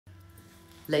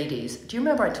ladies, do you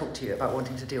remember I talked to you about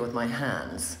wanting to deal with my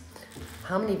hands?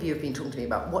 How many of you have been talking to me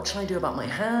about what shall I do about my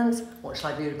hands, what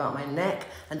shall I do about my neck,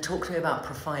 and talk to me about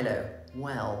Profhilo?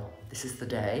 Well, this is the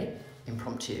day,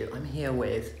 impromptu. I'm here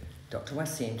with Dr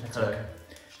Wassim Taktouk. Hello.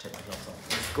 Take my gloves off.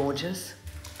 It's gorgeous.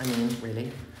 I mean,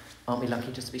 really, aren't we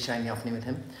lucky just to be sharing the afternoon with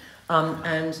him?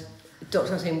 And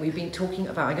Dr Wassim, we've been talking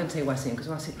about, I'm going to say Wassim because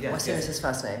Wassim is his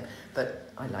first name, but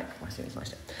I like Wassim as my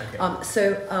name. Okay.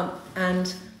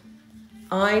 And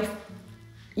I've,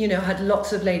 had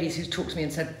lots of ladies who talked to me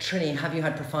and said, Trinny, have you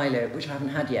had Profhilo, which I haven't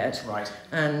had yet. Right.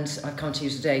 And I've come to you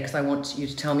today because I want you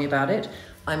to tell me about it.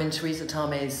 I'm in Teresa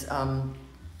Tarmey's,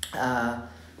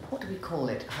 what do we call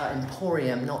it? Her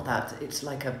emporium, not that. It's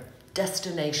like a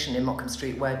destination in Mockham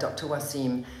Street where Dr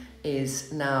Wassim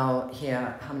is now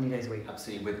here, how many days a week?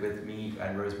 Absolutely, with me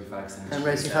and Rosemary Ferguson. And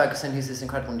Rosemary Ferguson, who's this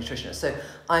incredible nutritionist. So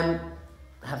I'm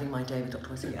having my day with Dr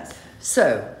Wassim. Yes.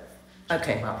 So,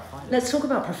 okay, let's talk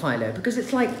about Profhilo, because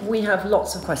it's like we have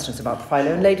lots of questions about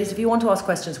Profhilo. And ladies, if you want to ask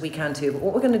questions, we can too. But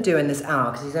what we're going to do in this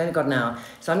hour, because he's only got an hour,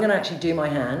 so I'm going to actually do my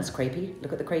hands, crepey,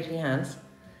 look at the crepey hands,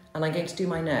 and I'm going to do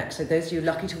my neck. So those of you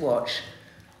lucky to watch,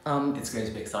 it's going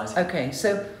to be exciting. Okay,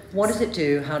 so what does it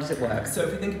do? How does it work? So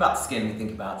if we think about skin, we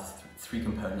think about three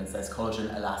components. There's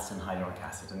collagen, elastin, hyaluronic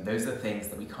acid, and those are things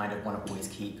that we kind of want to always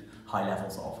keep high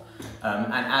levels of.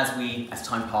 And as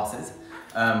time passes,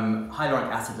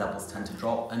 hyaluronic acid levels tend to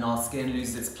drop and our skin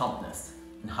loses its plumpness.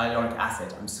 And hyaluronic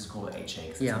acid, I'm just going to call it HA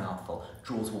because it's a mouthful,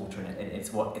 draws water in it.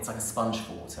 It's like a sponge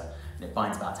for water, and it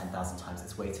binds about 10,000 times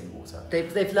its weight in water.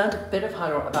 They've learned a bit of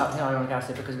about hyaluronic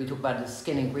acid because we talk about it as a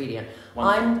skin ingredient.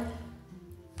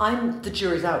 The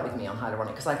jury's out with me on hyaluronic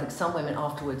because I think some women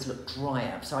afterwards look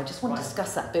drier. So I just want to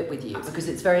discuss that bit with you because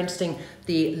it's very interesting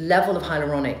the level of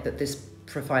hyaluronic that this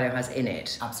Profhilo has in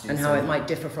it. Absolutely. And how it might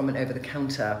differ from an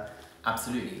over-the-counter.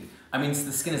 Absolutely. I mean, so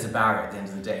the skin is a barrier at the end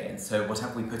of the day, and so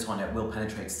whatever we put on it will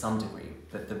penetrate to some degree.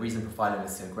 But the reason Profhilo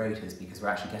is so great is because we're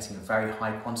actually getting a very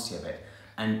high quantity of it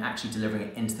and actually delivering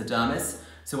it into the dermis.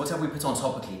 So whatever we put on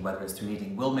topically, whether it's through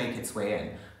needling, will make its way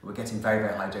in. We're getting very,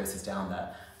 very high doses down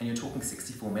there. And you're talking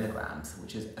 64 milligrams,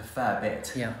 which is a fair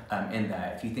bit in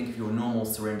there. If you think of your normal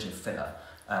syringe of filler,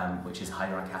 which is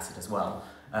hyaluronic acid as well,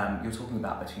 you're talking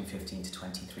about between 15 to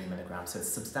 23 milligrams, so it's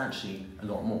substantially a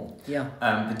lot more. Yeah.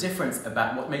 The difference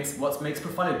about what makes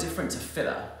Profhilo different to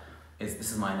filler is,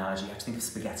 this is my analogy, you have to think of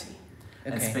spaghetti.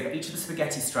 Okay. And each of the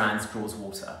spaghetti strands draws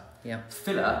water. Yeah.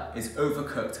 Filler is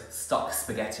overcooked, stuck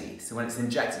spaghetti, so when it's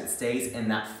injected, it stays in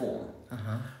that form.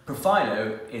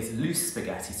 Profhilo is loose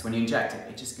spaghetti, so when you inject it,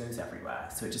 it just goes everywhere.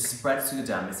 So it just spreads through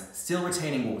the dermis, still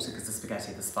retaining water because the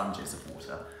spaghetti are the sponges of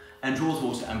water, and draws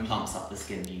water and plumps up the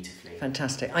skin beautifully.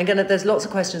 Fantastic. There's lots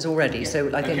of questions already, so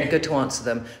I think it'd be good to answer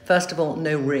them. First of all,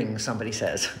 no ring, somebody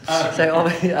says. So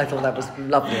obviously I thought that was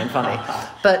lovely and funny.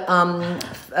 But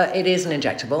it is an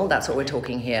injectable, that's what we're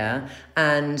talking here.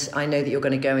 And I know that you're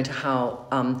going to go into how,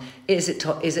 is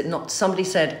it not, somebody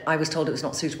said, I was told it was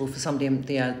not suitable for somebody in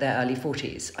their early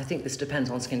 40s. I think this depends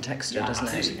on skin texture, doesn't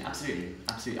it?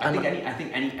 Absolutely. I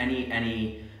think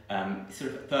any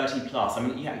sort of 30 plus, I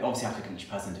mean, you obviously have to look at each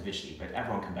person individually, but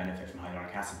everyone can benefit from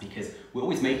hyaluronic acid because we're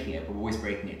always making it, but we're always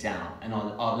breaking it down. And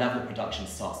our level of production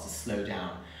starts to slow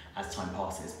down as time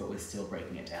passes, but we're still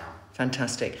breaking it down.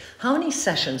 Fantastic. How many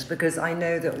sessions? Because I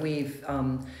know that we've,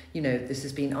 this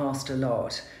has been asked a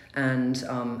lot. And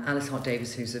Alice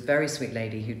Hart-Davis, who's a very sweet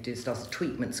lady who does a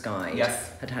treatments guide,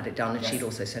 had it done, and she'd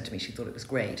also said to me she thought it was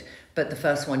great. But the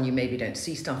first one, you maybe don't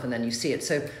see stuff, and then you see it.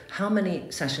 So how many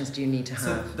sessions do you need to have?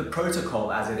 So the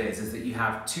protocol, as it is that you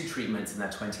have 2 treatments and they're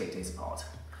 28 days apart.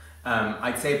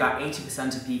 I'd say about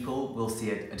 80% of people will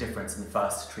see a difference in the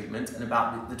first treatment, and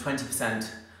about the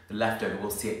 20%, the leftover, will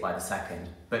see it by the second.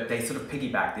 But they sort of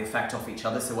piggyback the effect off each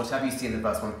other, so whatever you see in the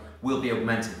first one will be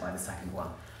augmented by the second one.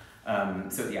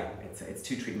 It's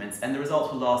 2 treatments, and the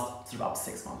results will last sort of up to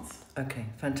 6 months. Okay,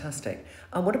 fantastic.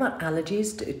 What about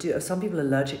allergies? Are some people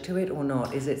allergic to it or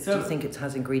not? Do you think it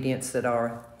has ingredients that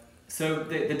are? So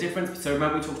the difference. So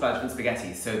remember we talked about different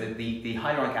spaghetti. So the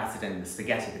hyaluronic acid in the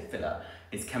spaghetti, the filler,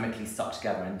 is chemically stuck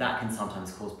together, and that can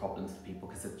sometimes cause problems for people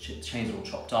because the chains are all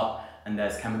chopped up and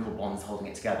there's chemical bonds holding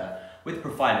it together. With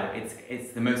Profhilo,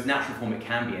 it's the most natural form it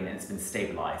can be in, and it's been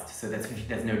stabilised, so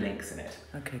there's no links in it.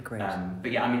 Okay, great.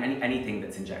 But yeah, I mean, anything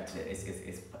that's injected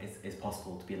is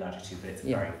possible to be allergic to, but it's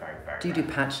very, very, very. Do you do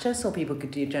patch tests, or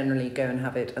do you generally go and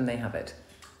have it and they have it?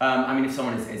 I mean, if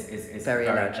someone is very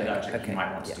allergic, you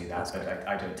might want to do that, but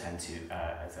I don't tend to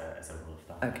as a rule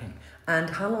of thumb. Okay. And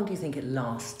how long do you think it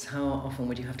lasts? How often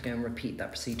would you have to go and repeat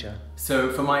that procedure?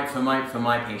 So for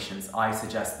my patients, I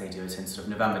suggest they do it in sort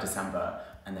of November, December,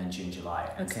 and then June, July.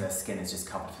 And so their skin is just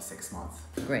covered for 6 months.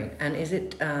 Great. And is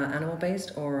it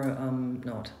animal-based or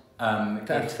not?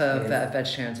 For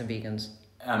vegetarians and vegans?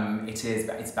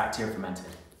 It's bacteria fermented.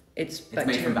 It's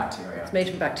made from bacteria. It's made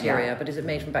from bacteria, but is it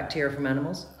made from bacteria from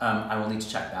animals? I will need to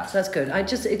check that. So that's good.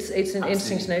 It's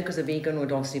interesting to know because a vegan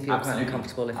would obviously feel quite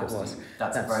uncomfortable if it was.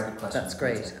 That's a very good question. That's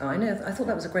great. I know. I thought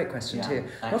that was a great question too.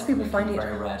 Lots of people finding it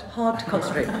red. hard to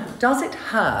concentrate. Does it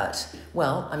hurt?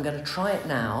 Well, I'm going to try it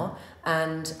now,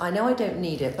 and I know I don't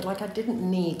need it, but like I didn't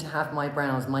need to have my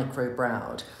brows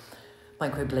microbladed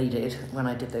when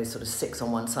I did those sort of 6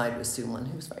 on one side with Suman,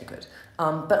 who was very good.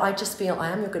 But I just feel I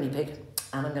am your guinea pig,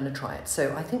 and I'm going to try it.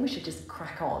 So I think we should just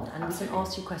crack on, and we can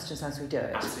ask you questions as we do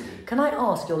it. Absolutely. Can I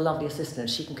ask your lovely assistant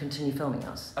if she can continue filming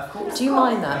us? Of course. Do you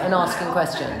mind that and asking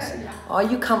questions? Are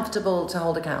you comfortable to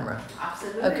hold a camera?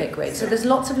 Absolutely. Okay, great. So there's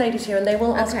lots of ladies here, and they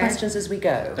will ask questions as we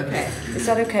go. Okay. Is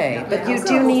that okay? Yeah. But you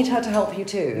do need her to help you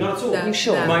too. Not at all. Are you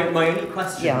sure? No. My only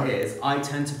question is, I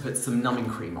tend to put some numbing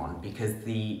cream on because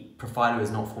the Profhilo is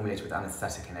not formulated with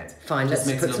anaesthetic in it. Fine, let's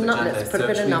Just put a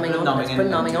bit of numbing on. Let's put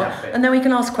numbing on. And And then we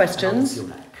can ask questions. your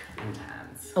neck and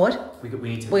hands. What? We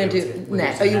need to. We're going to do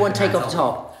neck. Oh, you want to take off the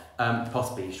top?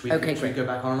 Possibly. Should we go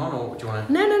back on and on, or do you want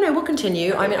to? No, we'll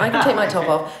continue. I mean, I can take my top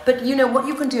off. But you know, what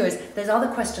you can do is, there's other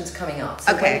questions coming up.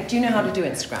 So do you know how to do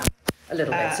Instagram? A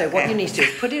little bit. So what you need to do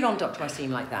is put it on Dr Wassim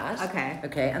like that.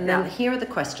 Okay. And then here are the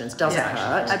questions. Does it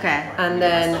hurt? Okay. And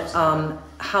then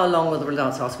how long will the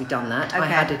results last? We've done that. I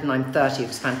had it and I'm 30. It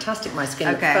was fantastic. My skin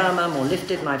looked firmer, more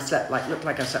lifted, and I've looked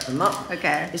like I slept them up.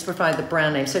 Okay. It's provided the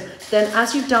brand name. So then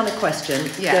as you've done a question,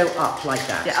 go up like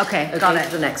that. Yeah, okay, got it.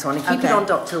 To the next one. And keep it on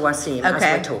Dr Wassim as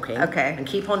we're talking. Okay. And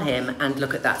keep on him and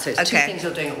look at that. So it's 2 things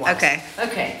you're doing at once.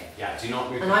 Okay. Yeah. Do not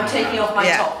move. And I'm taking off my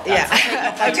top.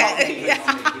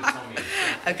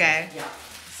 Okay. Yeah.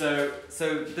 So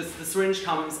the syringe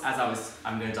comes as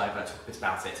I'm going to dive and talk a bit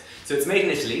about it. So it's made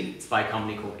in Italy. It's by a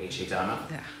company called Derma.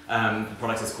 The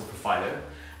product is called Profhilo.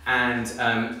 And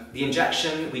the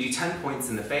injection, we do 10 points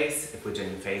in the face if we're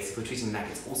doing the face. If we're treating the neck,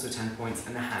 it's also 10 points,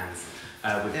 and the hands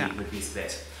would be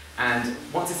split. And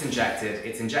once it's injected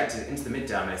into the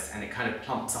mid-dermis, and it kind of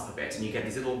plumps up a bit, and you get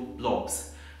these little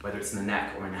blobs, whether it's in the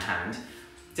neck or in the hand.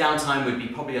 Downtime would be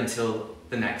probably until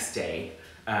the next day.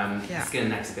 The skin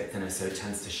and neck's a bit thinner, so it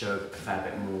tends to show a fair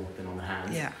bit more than on the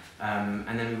hands.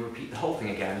 And then we repeat the whole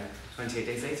thing again 28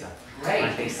 days later. Great. And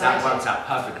I think that worked out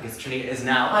perfect because Trinny is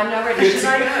now. I'm now ready. Should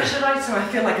I? So I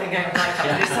feel like I'm going with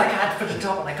makeup. It's like I had to put the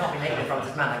top and I can't be naked in front of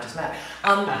this man I just met.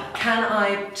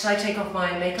 Should I take off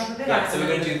my makeup a bit? Yeah, so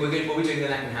we'll be doing the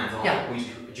neck and hands, aren't we? Yeah.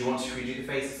 Do you want to redo the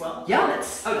face as well? Yeah,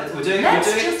 let's. We're doing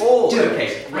it all.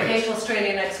 Okay, great. I'm going to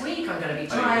Australia next week. I'm going to be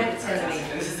tired. It's going to be.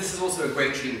 And this is also a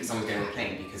great treatment for someone going on a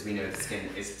plane because we know the skin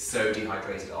is so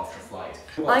dehydrated after a flight.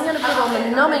 I'm going to put on the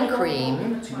numbing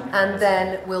cream and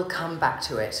then we'll come back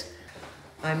to it.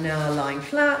 I'm now lying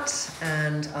flat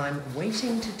and I'm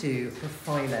waiting to do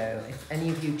Profhilo. If any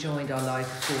of you joined our live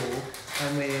before,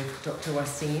 I'm with Dr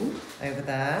Wassim over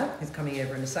there, who's coming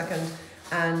over in a second.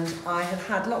 And I have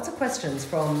had lots of questions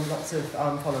from lots of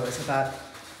followers about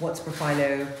what's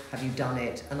Profhilo, have you done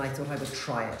it? And I thought I would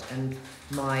try it. And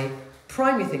my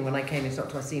primary thing when I came into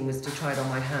Dr Wassim was to try it on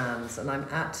my hands. And I'm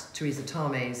at Teresa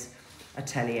Tarmey's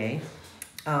atelier.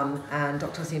 And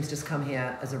Dr Wassim's just come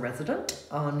here as a resident.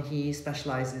 He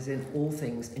specialises in all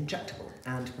things injectable.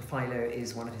 And Profhilo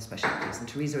is one of his specialties. And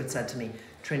Teresa had said to me,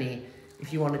 Trinny,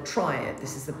 if you want to try it,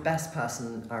 this is the best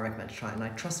person I recommend to try it. And I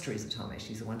trust Teresa Tarmey.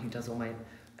 She's the one who does all my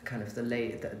kind of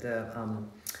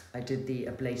I did the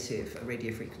ablative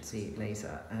radio frequency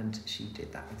laser, and she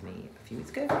did that with me a few weeks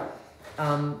ago.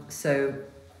 So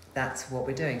that's what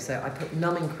we're doing. So I put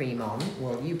numbing cream on.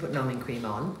 Well, you put numbing cream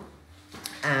on,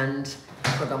 and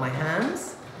put it on my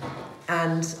hands.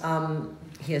 And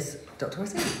here's Dr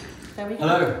Wassim. There we go.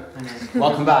 Hello.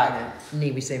 Welcome back.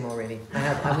 Need we say more, really? We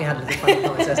had a little funny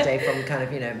comments yesterday from kind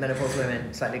of, menopause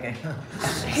women slightly going,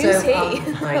 Who's he?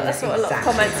 That's what a lot of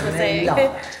comments were saying.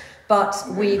 But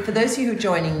for those of you who are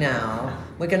joining now,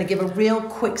 we're going to give a real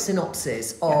quick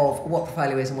synopsis of what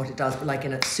Profhilo is and what it does, but like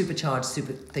in a supercharged,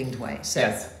 super thinged way. So,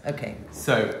 yes. Okay.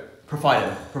 So,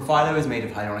 Profhilo. Profhilo is made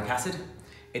of hyaluronic acid.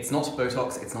 It's not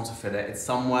Botox, it's not a filler, it's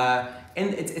somewhere...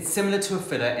 It's similar to a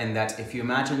filler in that if you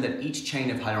imagine that each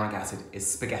chain of hyaluronic acid is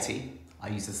spaghetti, I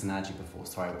used this analogy before,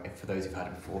 sorry for those who've had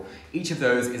it before, each of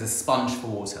those is a sponge for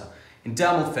water. In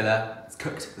dermal filler, it's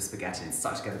cooked, the spaghetti, it's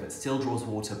stuck together, but still draws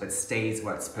water, but stays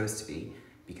where it's supposed to be,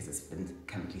 because it's been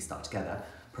chemically stuck together.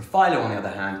 Profhilo, on the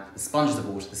other hand, the sponges of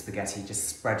water, the spaghetti, just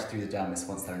spread through the dermis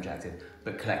once they're injected,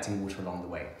 but collecting water along the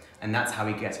way. And that's how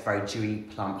we get very dewy,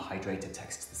 plump, hydrated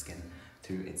texture to the skin,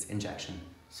 through its injection.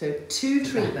 So 2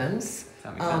 treatments.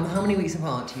 How many weeks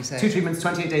apart do you say? 2 treatments,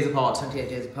 28 days apart. 28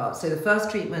 days apart. So the first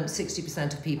treatment,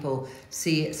 60% of people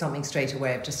see something straight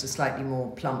away of just a slightly more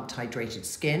plumped, hydrated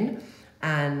skin.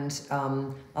 And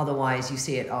otherwise you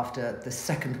see it after the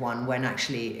second one when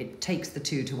actually it takes the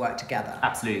 2 to work together.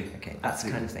 Absolutely. Okay, that's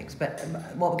the kind of things. But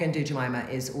what we're going to do, Jemima,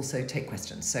 is also take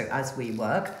questions. So as we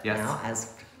work now,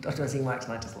 as Dr. Wassim works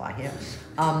tonight as well, I hear,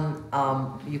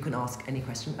 you can ask any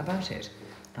question about it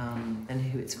and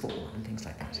who it's for and things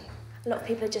like that. A lot of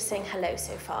people are just saying hello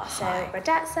so far. So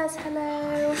Radette says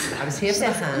hello. I was here for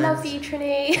the hands. Love you,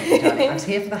 Trinny. I was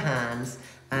here for the hands,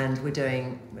 and we're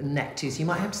doing neck too. So you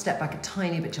might have to step back a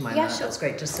tiny bit, Jemima. Yeah, sure. That's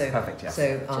great. Just so. Perfect. Yes. So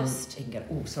you can get.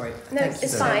 Oh, sorry. No,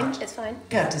 it's fine. It's fine.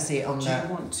 Courtesy on Do the.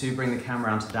 you want to bring the camera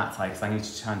around to that side? Because I need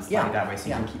to turn slightly that way so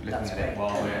you can keep looking at it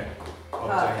while we're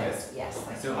doing this.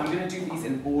 Yes. So I'm going to do these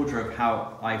in order of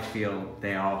how I feel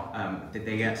they are. Did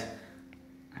they get?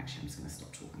 Actually, I'm just going to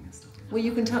stop talking and stuff. Well,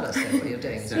 you can tell us what you're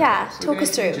doing. So talk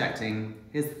us through. Injecting.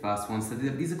 Here's the first one. So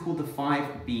these are called the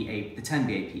 10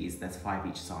 BAPs. There's 5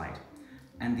 each side,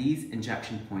 and these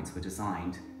injection points were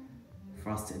designed for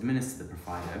us to administer the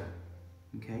Profhilo.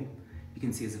 Okay, you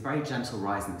can see it's a very gentle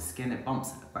rise in the skin. It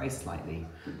bumps very slightly.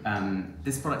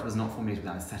 This product was not formulated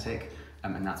with anaesthetic,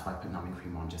 and that's why I put numbing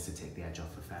cream on just to take the edge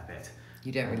off a fair bit.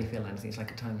 You don't really feel anything. It's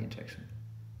like a tiny injection.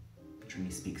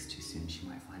 Trinny speaks too soon. She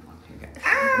might find one. Here we go.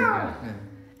 Ah!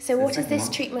 So what is this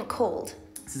treatment called?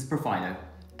 This is Profhilo.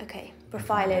 Okay,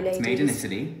 Profhilo, ladies. It's made in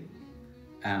Italy.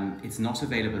 It's not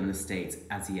available in the States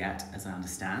as yet, as I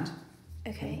understand.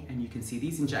 Okay. And you can see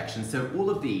these injections. So all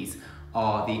of these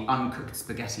are the uncooked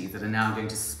spaghetti that are now going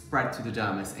to spread through the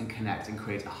dermis and connect and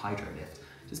create a hydro lift.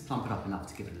 Just plump it up enough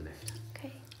to give it a lift.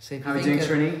 Okay. So if How are you doing,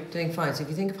 Trinny? Doing fine. So if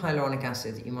you think of hyaluronic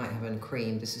acid that you might have in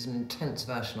cream, this is an intense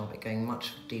version of it, going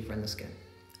much deeper in the skin.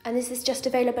 And this is just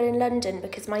available in London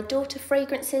because my daughter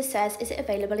Fragrances says, is it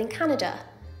available in Canada?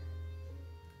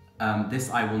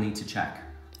 This I will need to check.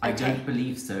 I Okay. don't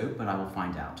believe so, but I will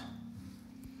find out.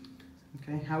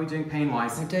 Okay, how are we doing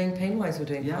pain-wise? We're doing pain-wise, we're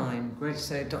doing fine. Great.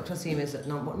 So Dr. Wassim is at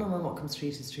what number Watcombe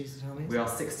Street is Teresa Tarmey? We are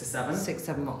 6 to 7.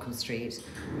 6-7 Watcombe Street.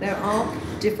 There are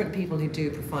different people who do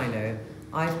Profhilo.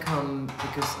 I've come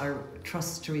because I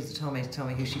trust Teresa Tarmey to tell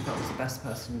me who she felt was the best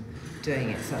person doing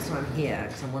it. So that's why I'm here,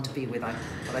 because I want to be with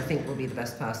what I think will be the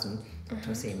best person,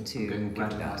 Dr. Wassim, to give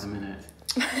red that. light a minute.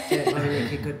 I mean,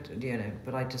 if you could,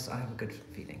 but I have a good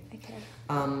feeling. Okay.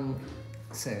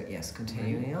 So yes,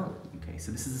 continuing on. Okay,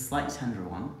 so this is a slightly tender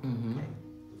one. Mm-hmm. Okay.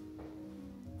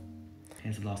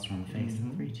 Here's the last one on the face.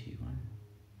 3, 2, 1.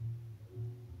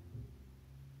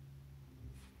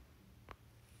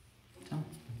 Done.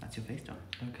 That's your face done.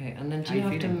 Okay, and then do How you you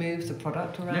have to feeling? move the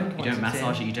product around? No, you once don't it's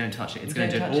massage in? it, you don't touch it. It's You going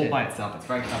to do don't it touch all it. by itself. It's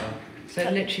very clever. So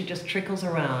it literally just trickles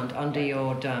around under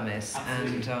your dermis.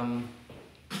 Absolutely. And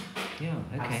yeah,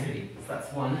 okay. Absolutely. So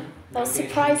that's one. That was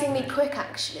surprisingly quick,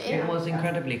 actually. It was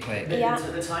incredibly quick. Yeah.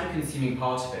 The time-consuming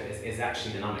part of it is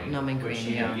actually the numbing. Numbing which,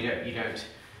 cream, you don't.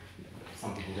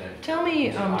 Some people don't. Tell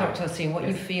me, Right. Dr. Wassim, what you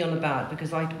Yes. feel about,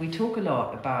 because we talk a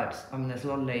lot about, there's a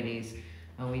lot of ladies,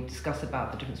 and we discuss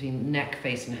about the difference between neck,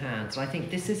 face and hands. And I think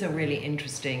this is a really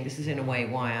interesting, this is in a way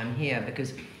why I'm here,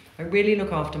 because I really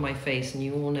look after my face, and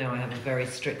you all know I have a very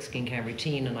strict skincare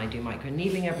routine, and I do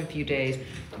microneedling every few days,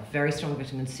 very strong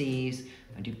vitamin C's,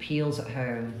 I do peels at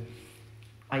home,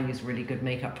 I use really good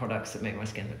makeup products that make my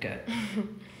skin look good.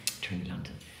 Trinny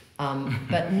London.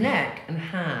 But neck and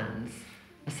hands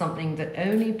are something that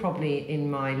only probably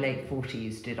in my late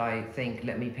 40s did I think,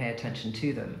 let me pay attention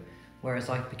to them. Whereas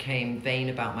I became vain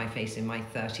about my face in my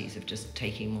 30s of just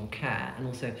taking more care. And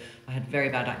also I had very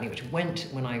bad acne, which went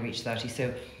when I reached 30.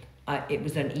 So it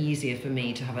was then easier for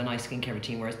me to have a nice skincare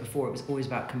routine, whereas before it was always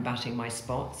about combating my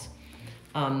spots.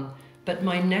 But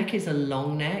my neck is a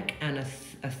long neck and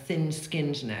a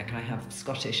thin-skinned neck. I have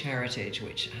Scottish heritage,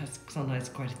 which has sometimes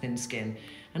quite a thin skin.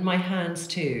 And my hands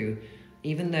too,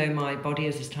 even though my body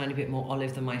is a tiny bit more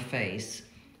olive than my face,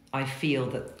 I feel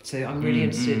that, so I'm really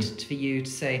interested for you to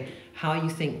say how you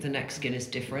think the neck skin is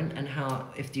different and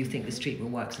if you think this treatment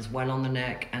works as well on the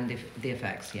neck and if the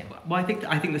effects, yeah. Well, I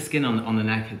think the skin on the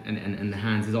neck and the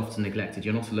hands is often neglected.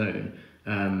 You're not alone.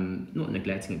 Not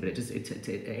neglecting it, but it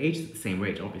ages at the same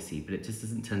rate, obviously, but it just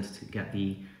doesn't tend to get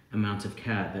the amount of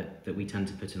care that we tend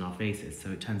to put in our faces.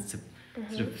 So it tends to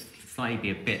sort of slightly be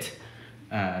a bit,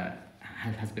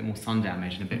 has a bit more sun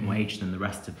damage and a bit more age than the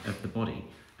rest of the body.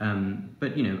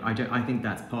 But I think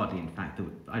that's partly in fact that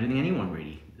I don't think anyone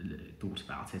really thought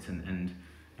about it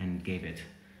and gave it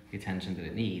the attention that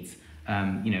it needs.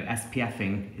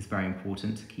 SPFing is very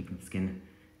important, keeping the skin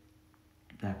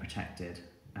there protected.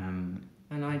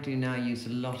 And I do now use a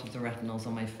lot of the retinols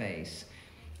on my face.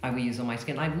 I will use on my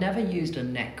skin. I've never used a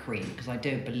neck cream because I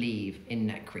don't believe in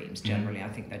neck creams generally. I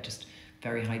think they're just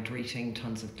very hydrating,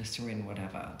 tons of glycerin,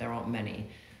 whatever. There aren't many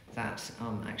that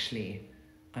actually,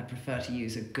 I prefer to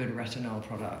use a good retinol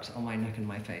product on my neck and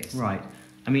my face. Right.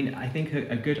 I mean, I think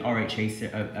a good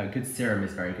RHA, a good serum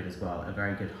is very good as well. A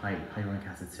very good hyaluronic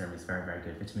acid serum is very, very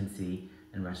good. Vitamin C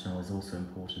and retinol is also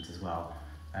important as well.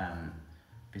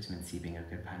 Vitamin C being a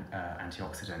good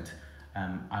antioxidant.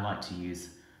 I like to use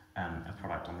a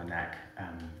product on the neck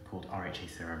called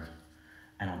RHA serum,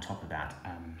 and on top of that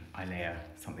I layer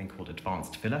something called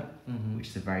advanced filler, which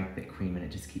is a very thick cream, and it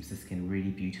just keeps the skin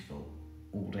really beautiful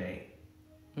all day.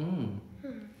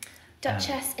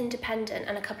 Duchess Independent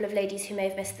and a couple of ladies who may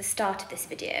have missed the start of this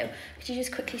video, could you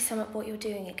just quickly sum up what you're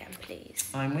doing again, please?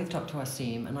 I'm with Dr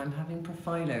Wassim and I'm having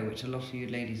Profhilo, which a lot of you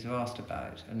ladies have asked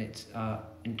about, and it's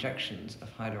injections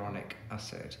of hyaluronic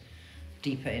acid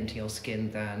deeper into your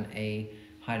skin than a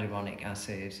hyaluronic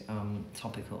acid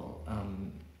topical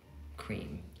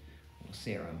cream or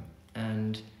serum.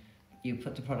 And you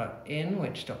put the product in,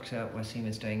 which Dr Wassim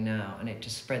is doing now, and it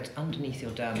just spreads underneath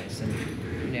your dermis, and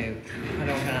you know,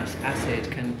 hyaluronic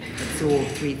acid can absorb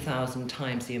 3,000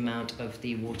 times the amount of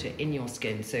the water in your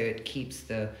skin, so it keeps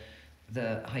the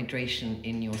hydration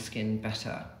in your skin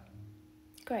better.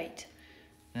 Great.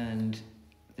 And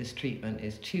this treatment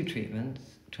is 2 treatments,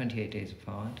 28 days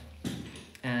apart,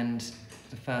 and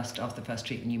after the first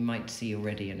treatment you might see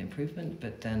already an improvement,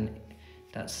 but then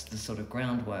that's the sort of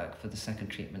groundwork for the second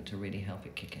treatment to really help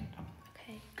it kick in.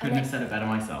 Okay. Couldn't have said it better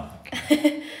myself.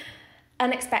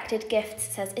 Unexpected Gifts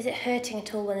says, is it hurting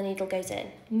at all when the needle goes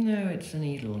in? No, it's a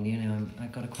needle, you know,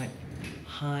 I've got a quite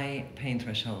high pain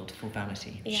threshold for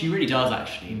vanity. Yeah. She really does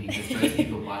actually, because most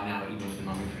people by now, even with the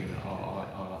numbing cream,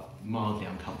 are mildly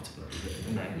uncomfortable with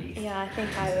the very least. Yeah, I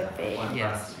think I would be.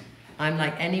 Yes. I'm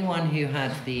like anyone who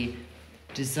had the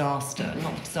I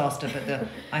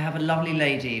have a lovely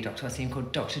lady, Dr. Wassim,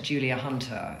 called Dr. Julia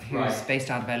Hunter, who's based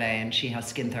out of LA, and she has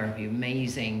skin therapy,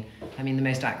 amazing, I mean the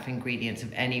most active ingredients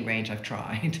of any range I've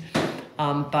tried.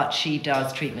 But she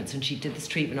does treatments, and she did this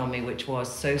treatment on me which was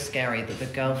so scary that the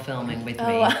girl filming with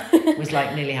me was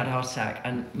like nearly had a heart attack,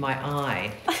 and my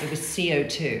eye, it was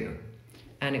CO2,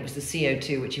 and it was the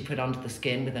CO2 which you put under the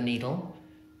skin with a needle.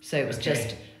 So it was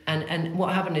just, and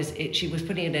what happened is she was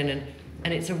putting it in,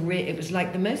 and it was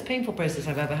like the most painful process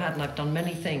I've ever had, and I've done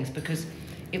many things, because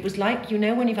it was like, you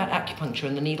know when you've had acupuncture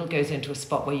and the needle goes into a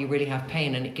spot where you really have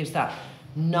pain, and it gives that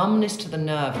numbness to the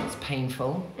nerve that's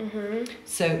painful.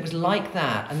 So it was like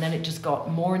that, and then it just got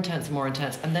more intense and more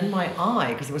intense, and then my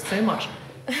eye, because there was so much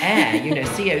air, you know,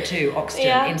 CO2,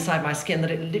 oxygen inside my skin, that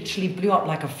it literally blew up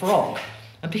like a frog.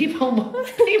 And people on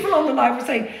the live were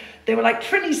saying, they were like,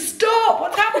 Trinny, stop!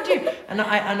 What's happened to you? And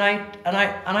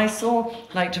I saw,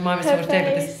 like Jemima said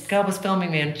David, this girl was filming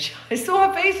me, and I saw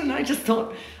her face, and I just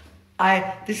thought,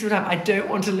 this is what happened. I don't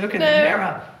want to look in the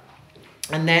mirror.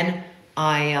 And then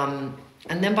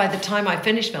by the time I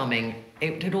finished filming,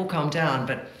 it had all calmed down,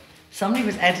 but somebody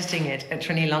was editing it at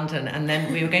Trinny London, and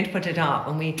then we were going to put it up,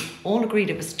 and we all agreed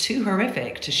it was too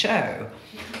horrific to show.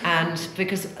 And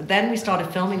because then we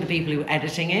started filming the people who were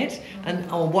editing it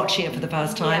or watching it for the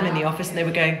first time in the office, and they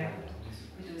were going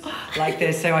like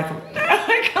this. So I thought, no,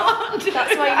 I can't.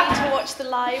 That's why you need to watch the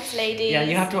lives, ladies. Yeah,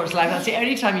 you have to watch live. That's the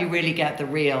only time you really get the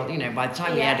real, you know, by the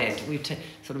time we edit, we've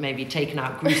sort of maybe taken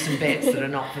out gruesome bits that are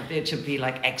not, it should be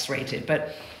like X-rated.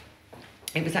 But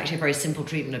it was actually a very simple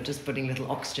treatment of just putting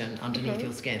little oxygen underneath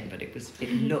your skin, but it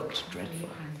looked dreadful.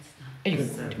 You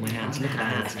can do my hands, look at the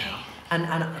hands now.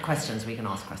 And questions, we can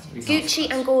ask questions. Gucci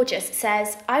and Gorgeous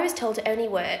says, I was told it only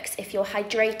works if you're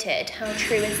hydrated. How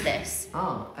true is this?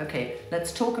 Oh, okay.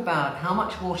 Let's talk about how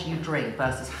much water you drink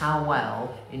versus how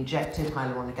well injected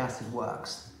hyaluronic acid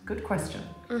works. Good question.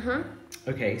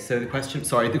 Okay, so the question was...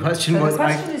 The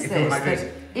question is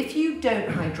this, if you don't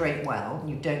hydrate well,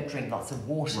 you don't drink lots of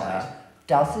water,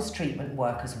 does this treatment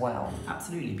work as well?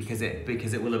 Absolutely, because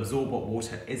it will absorb what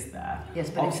water is there. Yes,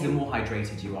 but obviously the more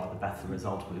hydrated you are, the better the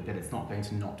result will be, but it's not going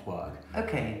to not work.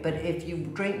 Okay, but if you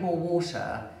drink more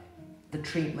water, the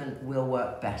treatment will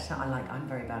work better. I'm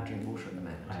very bad drinking water at the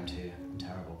moment. I am too. I'm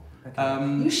terrible.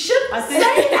 Okay. You shouldn't say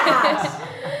that!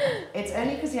 It's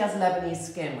only because he has Lebanese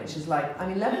skin, which is like, I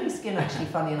mean, Lebanese skin actually,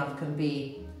 funny enough, can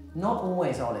be not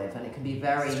always olive, and it can be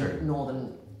very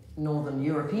northern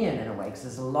European in a way, because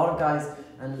there's a lot of guys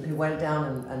who went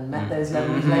down and met those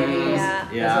Lebanese ladies.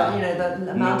 Yeah. You know,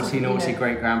 the amount naughty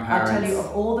great grandparents. I tell you,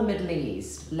 of all the Middle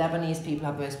East, Lebanese people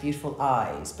have the most beautiful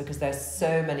eyes, because there's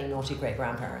so many naughty great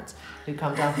grandparents who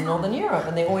come down from Northern Europe,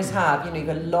 and they always have, you know, you've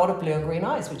got a lot of blue and green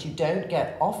eyes, which you don't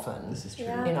get often. This is true.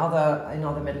 In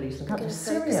other Middle Eastern countries.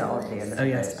 Syria, oddly enough. Oh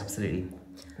yes, absolutely.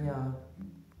 Yeah.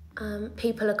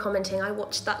 People are commenting, I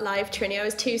watched that live, Trinny. I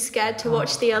was too scared to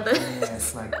watch the others.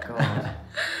 Yes, my God.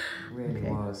 Really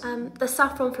was. The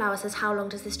saffron flower says, how long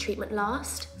does this treatment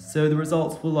last? So the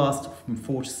results will last from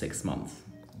 4 to 6 months.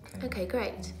 Okay,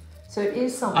 great. So it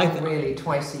is something really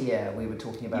twice a year we were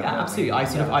talking about. Yeah,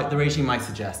 absolutely. The regime I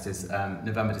suggest is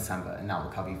November, December, and that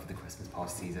will cover you for the Christmas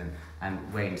party season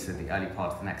and way into the early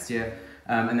part of the next year,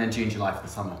 and then June, July for the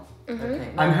summer.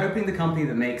 Okay. I'm hoping the company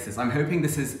that makes this, I'm hoping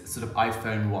this is sort of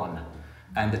iPhone 1,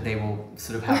 and that they will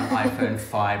sort of have an iPhone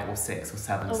 5 or 6 or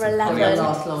 7. Or so 11. It's going to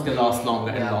last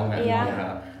longer and longer and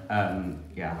Yeah.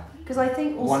 longer. Because I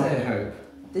think also, one can hope.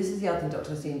 this is the other thing,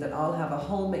 Dr Wassim, that I'll have a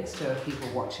whole mixture of people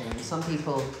watching. Some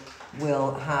people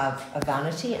will have a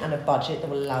vanity and a budget that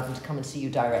will allow them to come and see you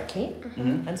directly,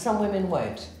 and some women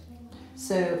won't.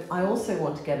 So I also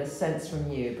want to get a sense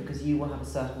from you, because you will have a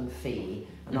certain fee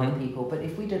and other people, but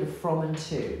if we did a from and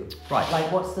to,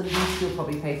 like what's the least you'll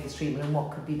probably pay for this treatment and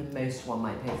what could be the most one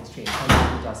might pay for this treatment,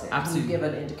 and who does it? Absolutely. Can you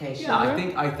give an indication?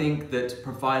 Yeah, I think that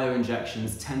Profhilo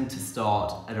injections tend to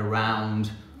start at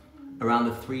around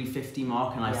the 350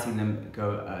 mark, and I've seen them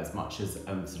go as much as sort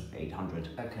of 800.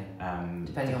 Okay.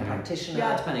 Depending on practitioner.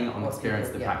 Yeah, depending on what experience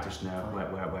of the people- practitioner,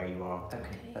 where you are.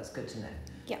 Okay, that's good to know.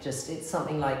 Yeah. Just it's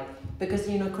something like, because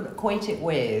could equate it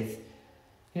with,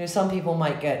 some people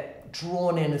might get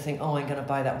drawn in and think, oh, I'm going to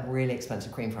buy that really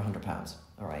expensive cream for £100.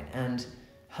 All right, and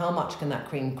how much can that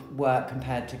cream work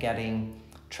compared to getting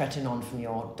tretinoin from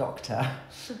your doctor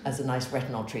as a nice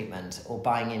retinol treatment, or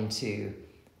buying into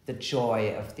the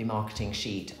joy of the marketing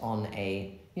sheet on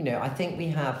a, I think we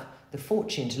have the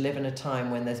fortune to live in a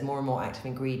time when there's more and more active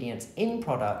ingredients in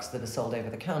products that are sold over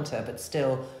the counter, but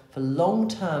still for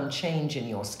long-term change in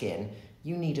your skin,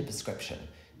 you need a prescription.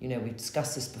 We've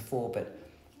discussed this before, but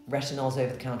retinols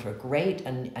over the counter are great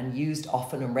and used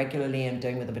often and regularly and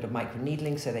doing with a bit of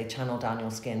microneedling, so they channel down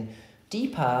your skin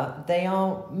deeper. They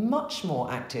are much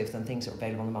more active than things that were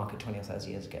available on the market 20 or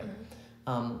 30 years ago.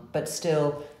 But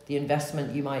still, the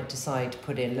investment you might decide to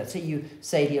put in, let's say you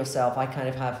say to yourself, I kind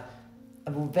of have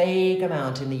a vague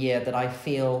amount in the year that I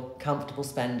feel comfortable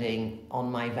spending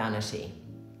on my vanity.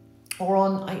 Or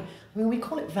on, we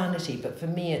call it vanity, but for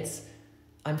me it's,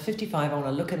 I'm 55, I want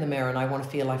to look in the mirror and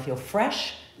I feel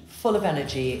fresh, full of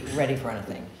energy, ready for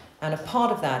anything. And a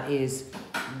part of that is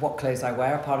what clothes I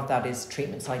wear, a part of that is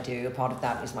treatments I do, a part of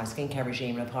that is my skincare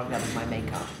regime, and a part of that is my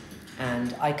makeup.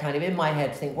 And I kind of, in my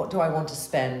head, think, what do I want to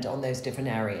spend on those different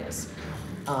areas?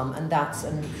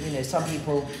 And some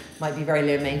people might be very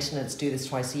low maintenance, do this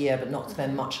twice a year, but not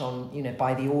spend much on,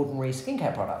 buy the ordinary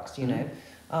skincare products, And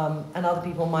other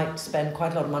people might spend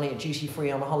quite a lot of money at duty free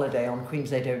on a holiday on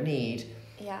creams they don't need.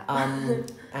 Yeah.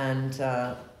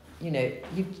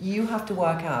 You have to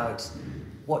work out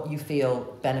what you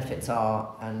feel benefits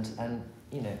are, and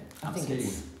I think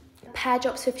it's...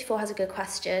 Pearjobs54 has a good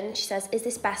question. She says, is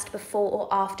this best before or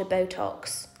after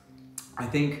Botox? I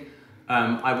think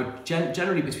I would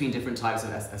generally, between different types of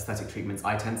aesthetic treatments,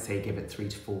 I tend to say give it 3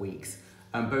 to 4 weeks.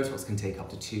 Botox can take up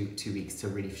to two weeks to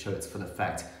really show its full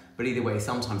effect. But either way,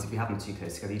 sometimes if you have them too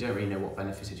close together, you don't really know what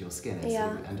benefited your skin, and so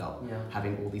you end up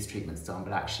having all these treatments done,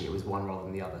 but actually it was one rather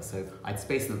than the other. So I'd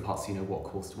space them apart so you know what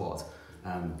caused what,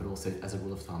 but also as a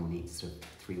rule of thumb, needs to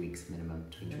 3 weeks minimum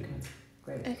between treatments.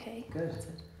 Great. Okay. Good.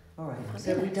 All right.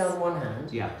 So we've done one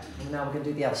hand. Yeah. And now we're going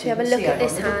to do the other. Should we have a look at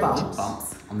this hand?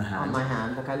 Bumps on the hand. On my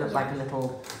hand. Look, I look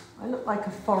like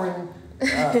a foreign,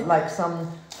 like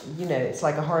some, it's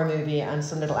like a horror movie and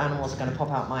some little animals are going to pop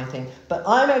out my thing. But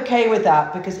I'm okay with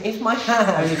that, because if my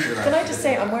hand... Can I just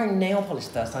say, I'm wearing nail polish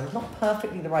first time. It's not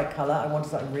perfectly the right colour. I wanted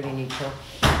something really neutral.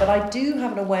 But I do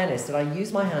have an awareness that I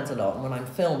use my hands a lot, and when I'm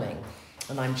filming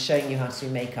and I'm showing you how to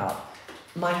do makeup,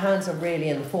 my hands are really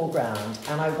in the foreground,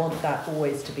 and I want that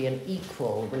always to be an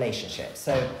equal relationship.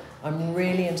 So I'm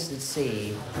really interested to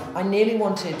see. I nearly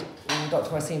wanted Dr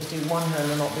Wassim to do one hand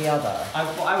and not the other.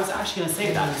 I was actually going to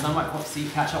say that, because I might possibly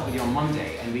catch up with you on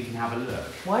Monday and we can have a look.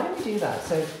 Why don't we do that?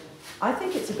 So I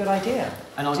think it's a good idea.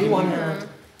 And I'll do one hand.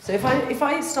 So if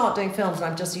I start doing films and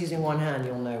I'm just using one hand,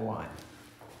 you'll know why.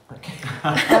 Okay.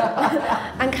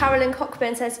 And Carolyn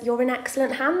Cockburn says, you're in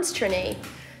excellent hands, Trinny.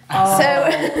 Oh, so,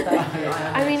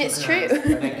 I mean, it's true.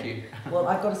 Thank you. Well,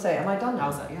 I've got to say, am I done now?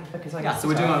 How's that? Yeah. Because So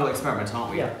we're doing a little experiment,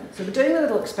 aren't we? Yeah. So we're doing a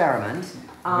little experiment.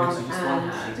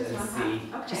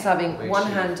 Just having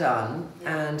one hand done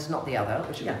and not the other,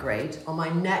 which would be great. On my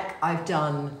neck, I've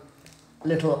done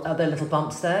other little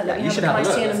bumps there. Yeah, you should have a look.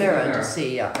 Can I see in a mirror and just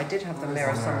see? Yeah, I did have the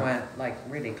mirror somewhere, like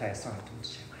really close. Sorry, I didn't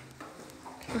show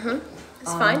mine.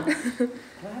 It's fine. Do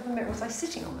I have a mirror? Was I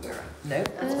sitting on the mirror? No,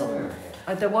 that's not a mirror.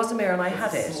 There was a mirror and I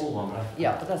had it. Small one, right?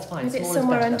 Yeah, but that's fine. Maybe it's Small is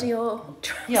somewhere better. under your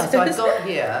trousers. Yeah, so I've got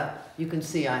here, you can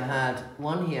see I had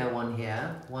one here, one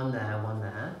there, one there,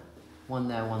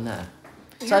 one there.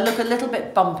 So I look a little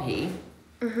bit bumpy.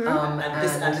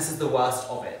 And this is the worst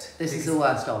of it. This is the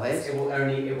worst of it. It will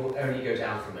only go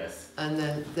down from this. And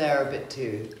then there a bit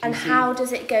too. And how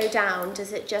does it go down?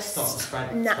 Does it just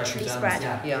naturally spread?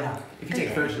 Yeah. If you take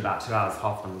a photo of about 2 hours,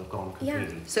 half of them will have gone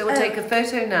completely. Yeah. So we'll take a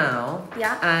photo now.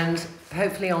 Yeah. And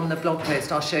hopefully on the blog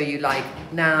post I'll show you like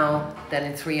now, then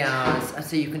in 3 hours, and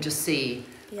so you can just see.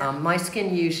 Yeah. My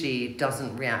skin usually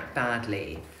doesn't react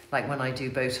badly. Like when I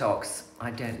do Botox,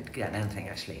 I don't get anything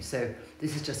actually. So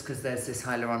this is just because there's this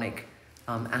hyaluronic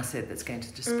acid that's going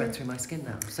to just spread through my skin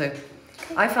now. So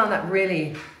I found that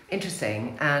really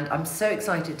interesting, and I'm so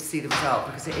excited to see the result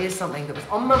because it is something that was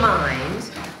on my mind,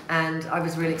 and I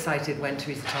was really excited when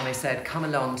Teresa Tarmey said come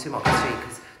along to Motley Street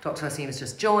because Dr Wassim has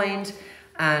just joined,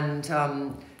 and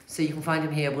so you can find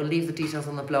him here. We'll leave the details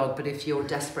on the blog, but if you're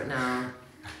desperate now,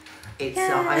 it's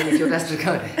I mean if you're desperate,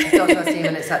 it's Dr Wassim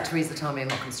and it's at Teresa Tarmey in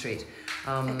Motley Street.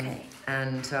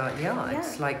 And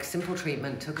it's like simple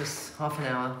treatment, took us half an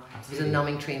hour. Absolutely. It was a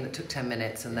numbing cream that took 10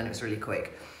 minutes and then it was really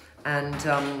quick. And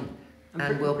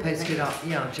we'll post it up.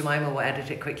 Yeah, Jemima will edit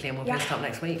it quickly and we'll post it up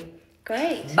next week.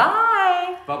 Great.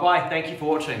 Bye! Bye-bye. Thank you for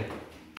watching.